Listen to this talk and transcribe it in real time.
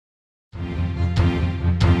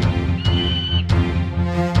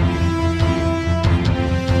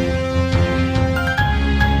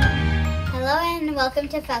welcome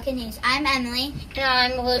to Falcon News. I'm Emily.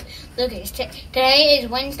 And I'm Lucas. Today is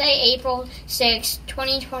Wednesday, April 6,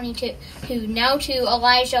 2022. Now to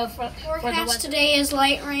Elijah for the weather. Today is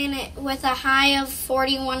light rain with a high of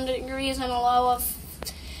 41 degrees and a low of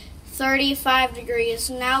 35 degrees.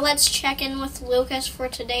 Now let's check in with Lucas for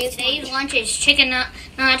today's lunch is chicken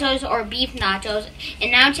nachos or beef nachos.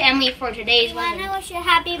 And now to Emily for today's weather. I want to wish you a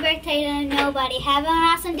happy birthday to nobody. Have an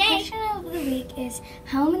awesome day. Question of the week is,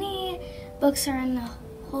 how many books are in the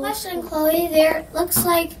whole Question, school? Chloe. There looks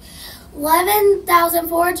like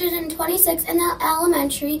 11,426 in the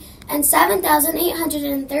elementary and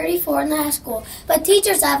 7,834 in the high school. But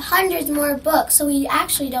teachers have hundreds more books, so we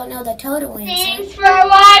actually don't know the total answer. Thanks for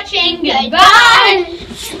watching. Goodbye.